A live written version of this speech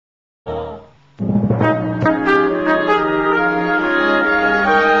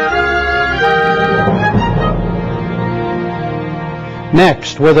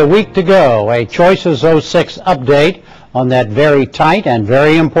Next, with a week to go, a Choices 06 update on that very tight and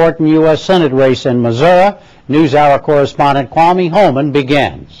very important U.S. Senate race in Missouri. NewsHour correspondent Kwame Holman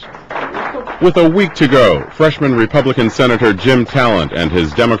begins. With a week to go, freshman Republican Senator Jim Talent and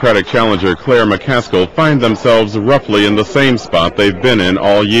his Democratic challenger Claire McCaskill find themselves roughly in the same spot they've been in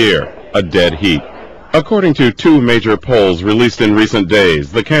all year, a dead heat. According to two major polls released in recent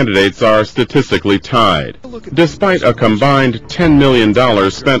days, the candidates are statistically tied. Despite a combined $10 million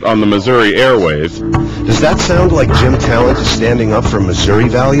spent on the Missouri airwaves. Does that sound like Jim Talent is standing up for Missouri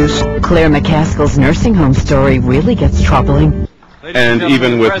values? Claire McCaskill's nursing home story really gets troubling. And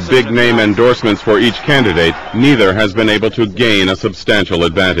even with big-name endorsements for each candidate, neither has been able to gain a substantial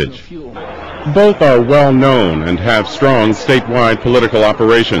advantage. Both are well-known and have strong statewide political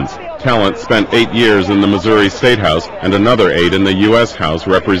operations. Talent spent 8 years in the Missouri State House and another 8 in the U.S. House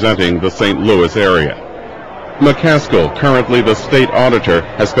representing the St. Louis area. McCaskill, currently the state auditor,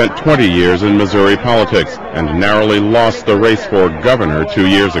 has spent 20 years in Missouri politics and narrowly lost the race for governor 2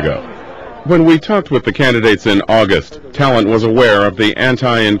 years ago. When we talked with the candidates in August, Talent was aware of the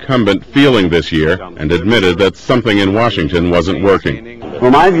anti-incumbent feeling this year and admitted that something in Washington wasn't working. Well,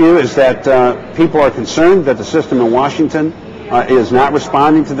 my view is that people are concerned that the system in Washington is not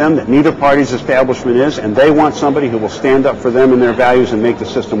responding to them, that neither party's establishment is, and they want somebody who will stand up for them and their values and make the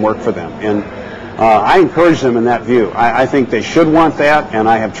system work for them. And I encourage them in that view. I think they should want that, and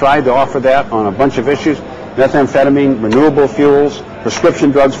I have tried to offer that on a bunch of issues: methamphetamine, renewable fuels, prescription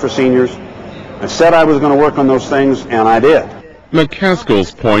drugs for seniors. I said I was going to work on those things, and I did.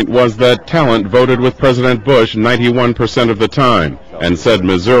 McCaskill's point was that Talent voted with President Bush 91% of the time and said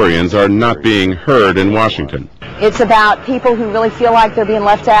Missourians are not being heard in Washington. It's about people who really feel like they're being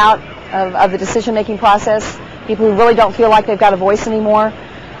left out of the decision-making process, people who really don't feel like they've got a voice anymore.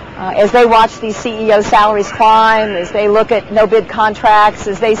 As they watch these CEO salaries climb, as they look at no-bid contracts,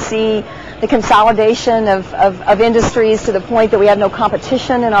 as they see the consolidation of industries to the point that we have no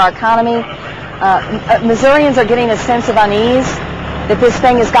competition in our economy, Missourians are getting a sense of unease, that this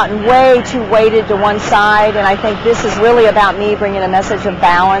thing has gotten way too weighted to one side, and I think this is really about me bringing a message of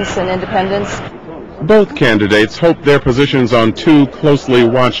balance and independence. Both candidates hope their positions on two closely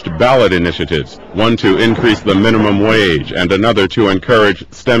watched ballot initiatives, one to increase the minimum wage and another to encourage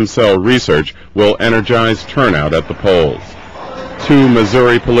stem cell research, will energize turnout at the polls. Two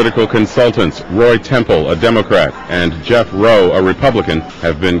Missouri political consultants, Roy Temple, a Democrat, and Jeff Rowe, a Republican,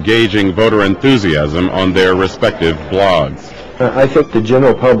 have been gauging voter enthusiasm on their respective blogs. I think the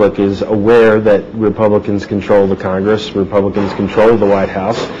general public is aware that Republicans control the Congress, Republicans control the White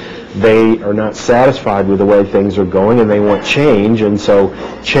House. They are not satisfied with the way things are going, and they want change. And so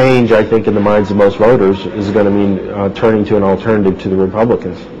change, I think, in the minds of most voters is going to mean turning to an alternative to the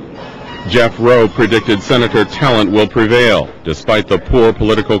Republicans. Jeff Rowe predicted Senator Talent will prevail, despite the poor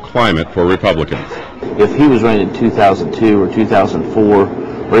political climate for Republicans. If he was running in 2002 or 2004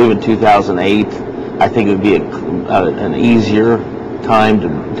 or even 2008, I think it would be an easier time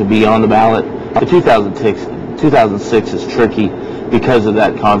to be on the ballot. The 2006 is tricky because of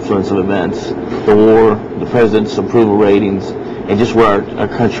that confluence of events, the war, the president's approval ratings, and just where our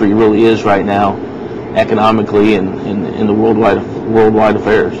country really is right now, economically and in the worldwide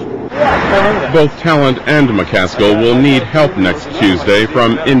affairs. Both Talent and McCaskill will need help next Tuesday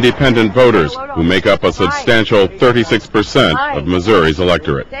from independent voters, who make up a substantial 36% of Missouri's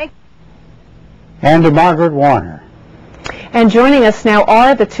electorate. And to Margaret Warner. And joining us now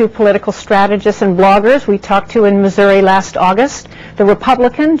are the two political strategists and bloggers we talked to in Missouri last August. The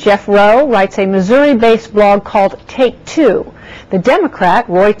Republican, Jeff Rowe, writes a Missouri-based blog called Take Two. The Democrat,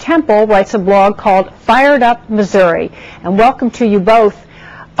 Roy Temple, writes a blog called Fired Up Missouri. And welcome to you both.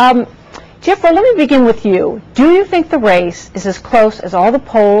 Jeff, well, let me begin with you. Do you think the race is as close as all the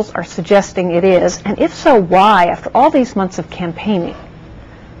polls are suggesting it is? And if so, why, after all these months of campaigning?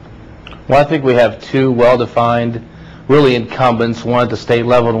 Well, I think we have two well-defined, really incumbents, one at the state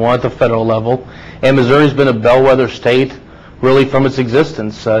level and one at the federal level. And Missouri's been a bellwether state really from its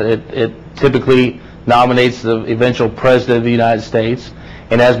existence. It typically nominates the eventual president of the United States.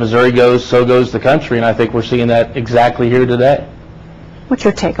 And as Missouri goes, so goes the country. And I think we're seeing that exactly here today. What's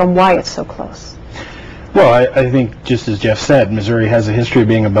your take on why it's so close? Well, I think, just as Jeff said, Missouri has a history of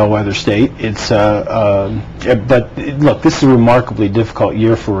being a bellwether state. It's, but look, this is a remarkably difficult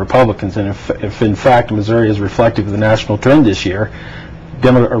year for Republicans, and if in fact Missouri is reflective of the national trend this year,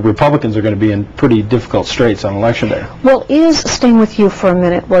 Republicans are going to be in pretty difficult straits on Election Day. Well, staying with you for a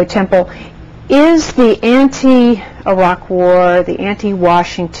minute, Roy Temple, is the anti-Iraq war, the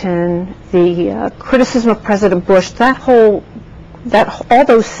anti-Washington, the criticism of President Bush, that whole all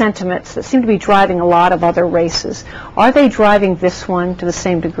those sentiments that seem to be driving a lot of other races, are they driving this one to the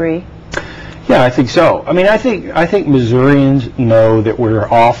same degree? Yeah, I think so. I mean, I think Missourians know that we're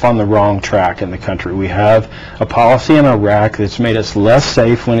off on the wrong track in the country. We have a policy in Iraq that's made us less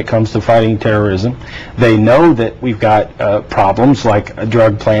safe when it comes to fighting terrorism. They know that we've got problems like a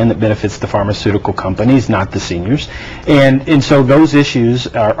drug plan that benefits the pharmaceutical companies, not the seniors. And so those issues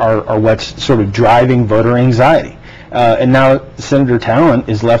are what's sort of driving voter anxiety. And now Senator Talent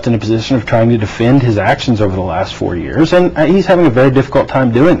is left in a position of trying to defend his actions over the last 4 years, and he's having a very difficult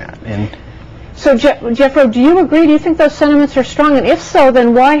time doing that. And so, Jeff Rowe, do you agree? Do you think those sentiments are strong? And if so,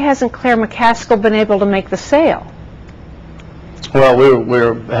 then why hasn't Claire McCaskill been able to make the sale? Well,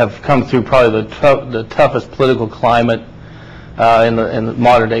 we have come through probably the toughest political climate in the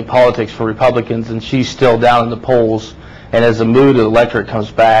modern day politics for Republicans, and she's still down in the polls. And as the mood of the electorate comes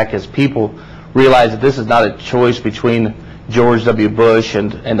back, as people realize that this is not a choice between George W. Bush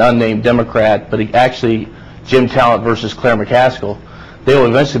and an unnamed Democrat, but actually Jim Talent versus Claire McCaskill, they will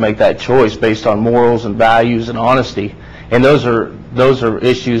eventually make that choice based on morals and values and honesty. And those are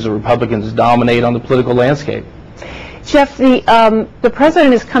issues that Republicans dominate on the political landscape. Jeff, the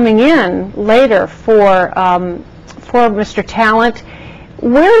president is coming in later for Mr. Talent.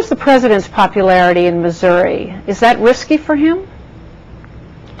 Where is the president's popularity in Missouri? Is that risky for him?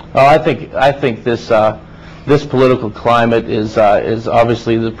 Oh, I think this political climate is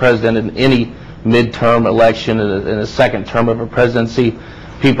obviously the president in any midterm election in a second term of a presidency.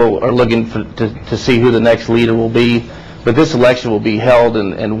 People are looking to see who the next leader will be. But this election will be held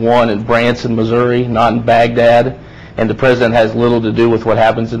and won in Branson, Missouri, not in Baghdad. And the president has little to do with what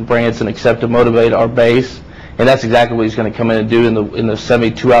happens in Branson except to motivate our base. And that's exactly what he's going to come in and do in the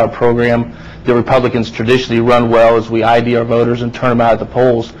 72-hour program. The Republicans traditionally run well as we ID our voters and turn them out at the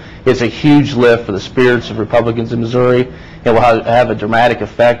polls. It's a huge lift for the spirits of Republicans in Missouri, and will have a dramatic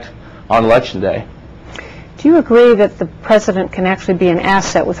effect on Election Day. Do you agree that the president can actually be an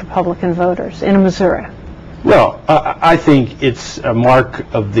asset with Republican voters in Missouri? Well, I think it's a mark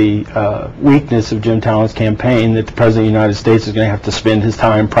of the weakness of Jim Talent's campaign that the President of the United States is going to have to spend his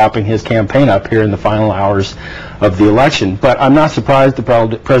time propping his campaign up here in the final hours of the election. But I'm not surprised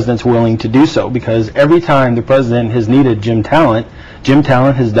the President's willing to do so, because every time the President has needed Jim Talent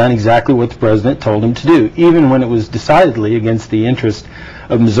has done exactly what the President told him to do, even when it was decidedly against the interest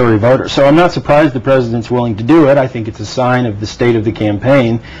of Missouri voters. So I'm not surprised the President's willing to do it. I think it's a sign of the state of the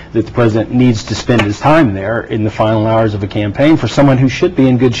campaign that the President needs to spend his time there in the final hours of a campaign for someone who should be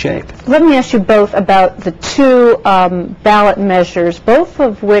in good shape. Let me ask you both about the two ballot measures, both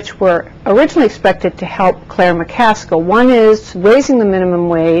of which were originally expected to help Claire McCaskill. One is raising the minimum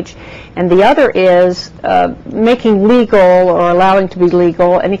wage, and the other is making legal or allowing to be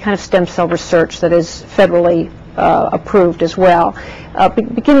legal any kind of stem cell research that is federally approved as well.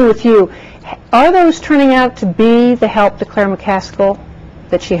 Beginning with you, are those turning out to be the help to Claire McCaskill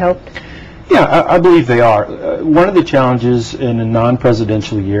that she hoped? Yeah, I believe they are. One of the challenges in a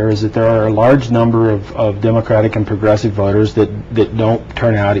non-presidential year is that there are a large number of Democratic and progressive voters that don't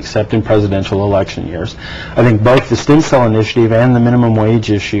turn out except in presidential election years. I think both the stem cell initiative and the minimum wage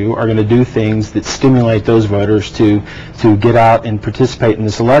issue are going to do things that stimulate those voters to get out and participate in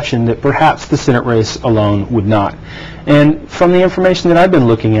this election that perhaps the Senate race alone would not. And from the information that I've been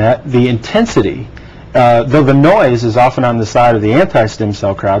looking at, the intensity, though the noise is often on the side of the anti-stem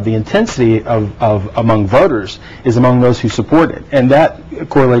cell crowd, the intensity of among voters is among those who support it, and that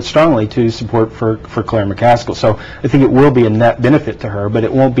correlates strongly to support for Claire McCaskill. So I think it will be a net benefit to her, but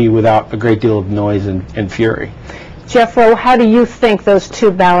it won't be without a great deal of noise and fury. Jeff Rowe, how do you think those two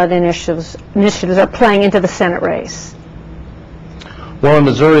ballot initiatives are playing into the Senate race? Well, in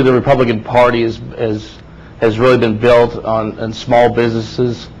Missouri, the Republican Party has really been built on small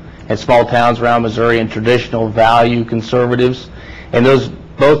businesses and small towns around Missouri and traditional value conservatives. And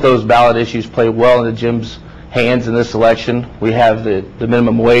both those ballot issues play well into Jim's hands in this election. We have the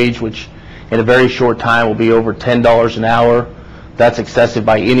minimum wage, which in a very short time will be over $10 an hour. That's excessive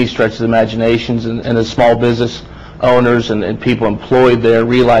by any stretch of the imaginations, and the small business owners and people employed there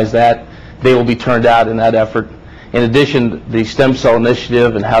realize that. They will be turned out in that effort. In addition, the stem cell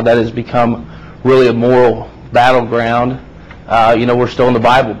initiative and how that has become really a moral battleground. We're still in the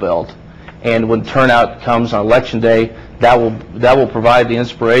Bible Belt, and when turnout comes on Election Day, that will provide the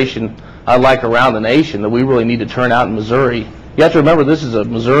inspiration, unlike around the nation, that we really need to turn out in Missouri. You have to remember, this is a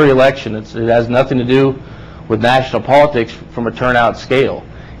Missouri election. It has nothing to do with national politics from a turnout scale.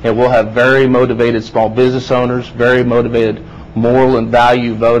 And we'll have very motivated small business owners, very motivated moral and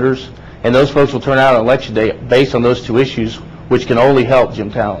value voters, and those folks will turn out on Election Day based on those two issues, which can only help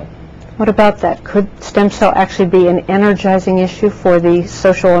Jim Talent. What about that? Could stem cell actually be an energizing issue for the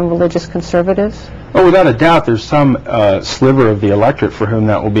social and religious conservatives? Oh, without a doubt, there's some sliver of the electorate for whom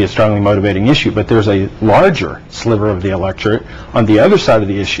that will be a strongly motivating issue, but there's a larger sliver of the electorate on the other side of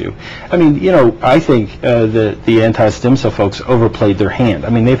the issue. I mean, you know, I think the anti-stem cell folks overplayed their hand. I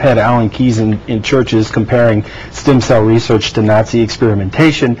mean, they've had Allen Keys in churches comparing stem cell research to Nazi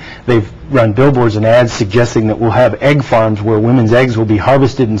experimentation. They've run billboards and ads suggesting that we'll have egg farms where women's eggs will be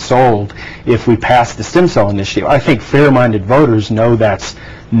harvested and sold if we pass the stem cell initiative. I think fair-minded voters know that's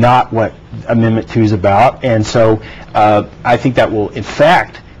not what Amendment 2 is about, and so I think that will, in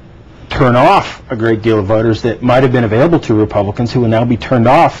fact, turn off a great deal of voters that might have been available to Republicans who will now be turned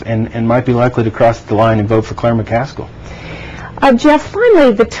off and might be likely to cross the line and vote for Claire McCaskill. Jeff,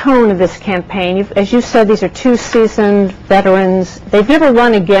 finally, the tone of this campaign. As you said, these are two seasoned veterans. They've never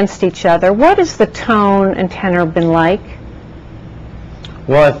run against each other. What has the tone and tenor been like?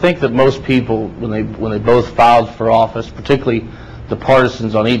 Well, I think that most people, when they both filed for office, particularly the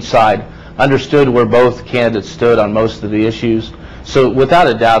partisans on each side, understood where both candidates stood on most of the issues. So without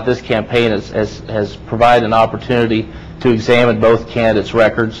a doubt, this campaign has provided an opportunity to examine both candidates'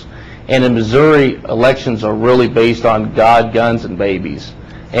 records. And in Missouri, elections are really based on God, guns, and babies.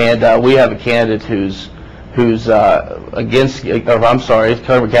 And we have a candidate who's against, or I'm sorry,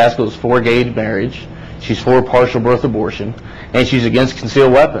 Claire McCaskill is for gay marriage. She's for partial birth abortion, and she's against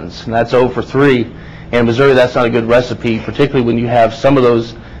concealed weapons, and that's 0 for 3. And in Missouri, that's not a good recipe, particularly when you have some of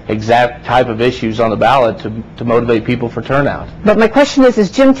those exact type of issues on the ballot to motivate people for turnout. But my question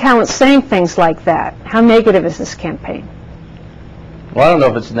is Jim Talent saying things like that? How negative is this campaign? Well, I don't know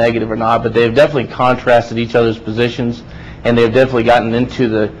if it's negative or not, but they've definitely contrasted each other's positions, and they've definitely gotten into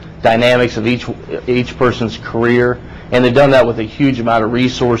the dynamics of each person's career, and they've done that with a huge amount of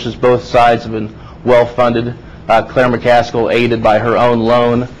resources. Both sides have been well-funded. Claire McCaskill aided by her own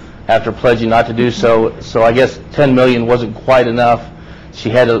loan after pledging not to do so. So I guess $10 million wasn't quite enough. She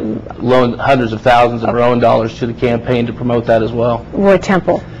had to loan hundreds of thousands of her own dollars to the campaign to promote that as well. Roy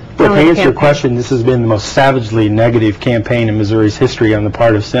Temple. Well, to answer your question, this has been the most savagely negative campaign in Missouri's history on the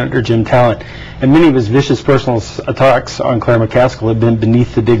part of Senator Jim Talent, and many of his vicious personal attacks on Claire McCaskill have been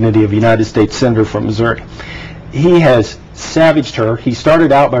beneath the dignity of a United States Senator from Missouri. He has savaged her. He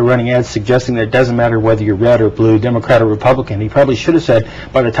started out by running ads suggesting that it doesn't matter whether you're red or blue, Democrat or Republican. He probably should have said,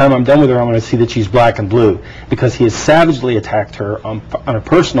 by the time I'm done with her, I'm going to see that she's black and blue, because he has savagely attacked her on a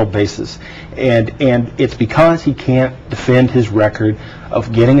personal basis. And it's because he can't defend his record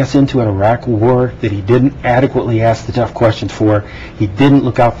of getting us into an Iraq war that he didn't adequately ask the tough questions for. He didn't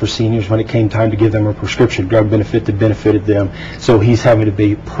look out for seniors when it came time to give them a prescription drug benefit that benefited them. So he's having to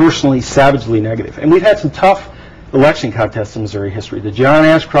be personally savagely negative. And we've had some tough election contests in Missouri history. The John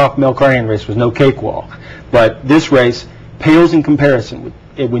Ashcroft-Mel Carnahan race was no cakewalk, but this race pales in comparison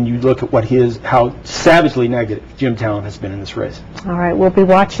with when you look at how savagely negative Jim Talent has been in this race. All right, we'll be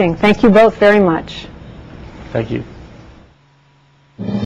watching. Thank you both very much. Thank you.